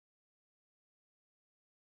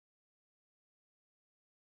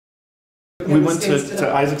We went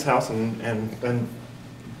to Isaac's house and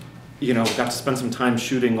you know, got to spend some time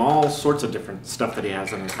shooting all sorts of different stuff that he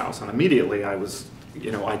has in his house. And immediately I was,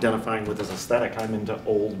 you know, identifying with his aesthetic. I'm into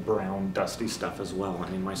old, brown, dusty stuff as well. I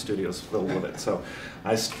mean, my studio's filled with it. So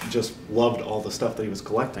I just loved all the stuff that he was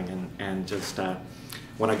collecting. And just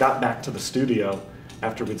when I got back to the studio,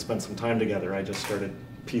 after we'd spent some time together, I just started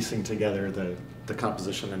piecing together the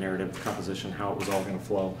composition, the narrative composition, how it was all going to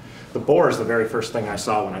flow. The boar is the very first thing I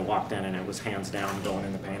saw when I walked in, and it was hands down going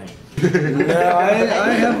in the painting. No, I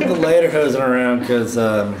have the lederhosen around because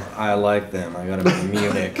I like them. I got them in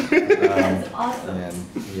Munich. That's awesome. And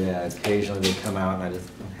yeah, occasionally they come out and I just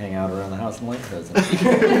hang out around the house in lederhosen.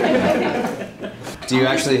 Do you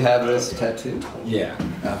actually have this tattoo? Yeah.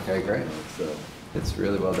 Okay, great. So. It's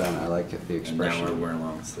really well done. I like it, the expression. And now we're wearing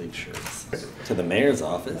long sleeve shirts. To the mayor's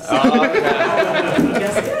office. Oh, okay.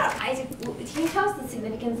 Isaac, can you tell us the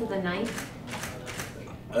significance of the knife?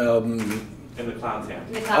 In the clown's hand.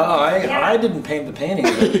 I didn't paint the painting.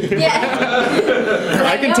 Yeah.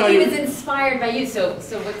 I can tell you. He was inspired by you, so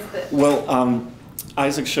what's the... Well,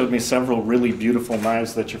 Isaac showed me several really beautiful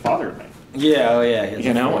knives that your father made. Yeah, oh yeah.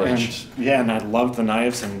 You know, and I loved the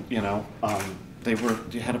knives, and you know,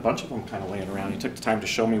 you had a bunch of them kind of laying around. He took the time to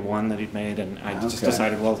show me one that he'd made, and I just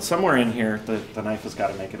decided, well, somewhere in here, the knife has got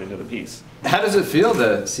to make it into the piece. How does it feel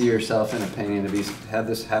to see yourself in a painting? Have you had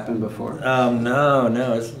this happen before?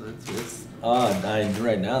 No, it's odd.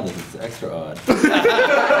 Right now, it's extra odd.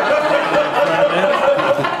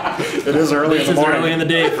 It is early in the morning. It's early in the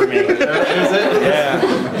day for me. Is it? Yeah.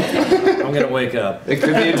 I'm gonna wake up. It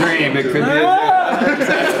could be a dream. It could be a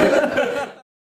dream.